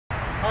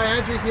Hi,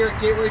 Andrew here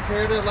at Gateway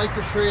Toyota. I'd like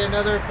to show you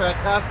another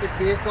fantastic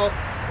vehicle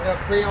in a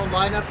pre-owned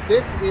lineup.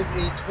 This is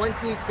a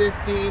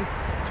 2015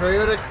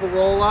 Toyota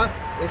Corolla.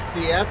 It's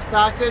the S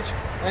package,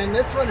 and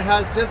this one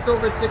has just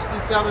over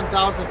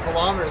 67,000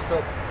 kilometers,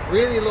 so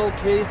really low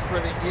case for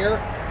the year.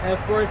 And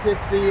of course,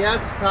 it's the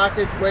S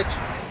package, which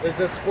is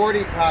the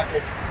sporty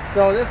package.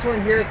 So this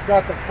one here, it's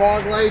got the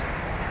fog lights.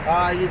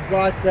 You've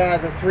got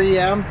the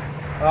 3M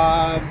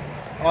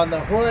on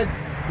the hood.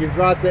 You've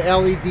got the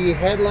LED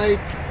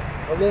headlights.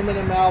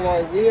 Aluminum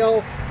alloy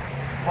wheels,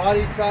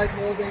 body side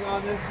molding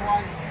on this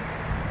one.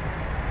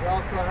 You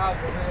also have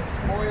the rear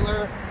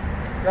spoiler.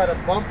 It's got a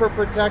bumper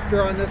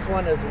protector on this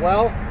one as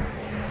well.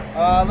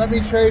 Let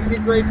me show you a few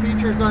great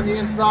features on the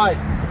inside.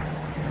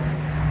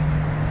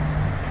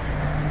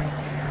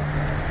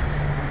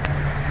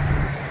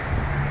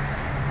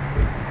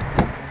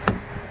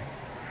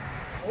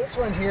 So this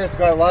one here has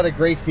got a lot of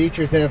great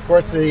features, and of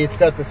course it's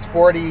got the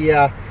sporty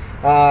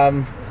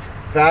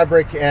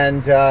fabric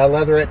and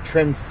leatherette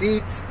trimmed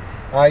seats.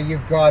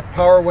 You've got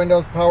power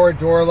windows, power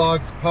door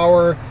locks,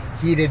 power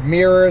heated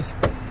mirrors,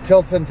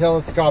 tilt and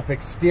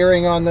telescopic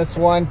steering on this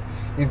one.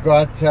 You've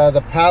got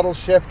the paddle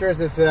shifters.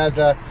 This has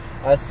a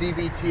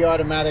CVT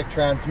automatic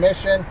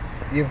transmission.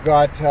 You've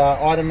got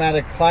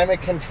automatic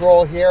climate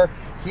control here,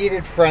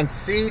 heated front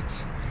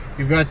seats.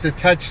 You've got the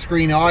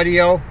touchscreen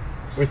audio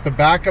with the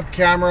backup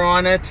camera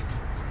on it,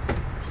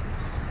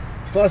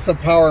 plus a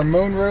power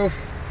moonroof.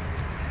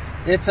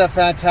 It's a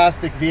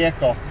fantastic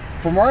vehicle.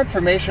 For more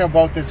information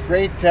about this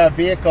great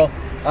vehicle,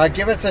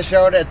 give us a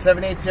shout at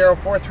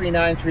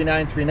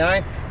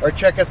 780-439-3939, or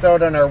check us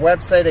out on our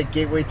website at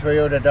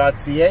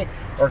gatewaytoyota.ca,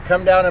 or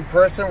come down in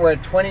person. We're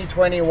at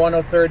 2020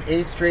 103rd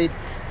A Street,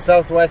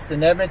 Southwest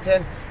in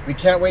Edmonton. We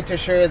can't wait to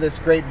show you this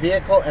great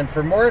vehicle. And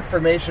for more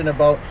information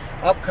about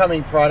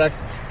upcoming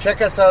products,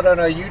 check us out on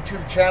our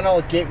YouTube channel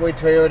at Gateway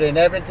Toyota in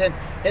Edmonton.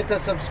 Hit the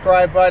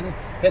subscribe button,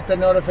 hit the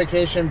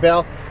notification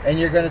bell, and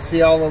you're going to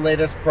see all the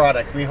latest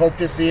product. We hope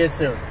to see you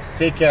soon.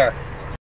 Take care.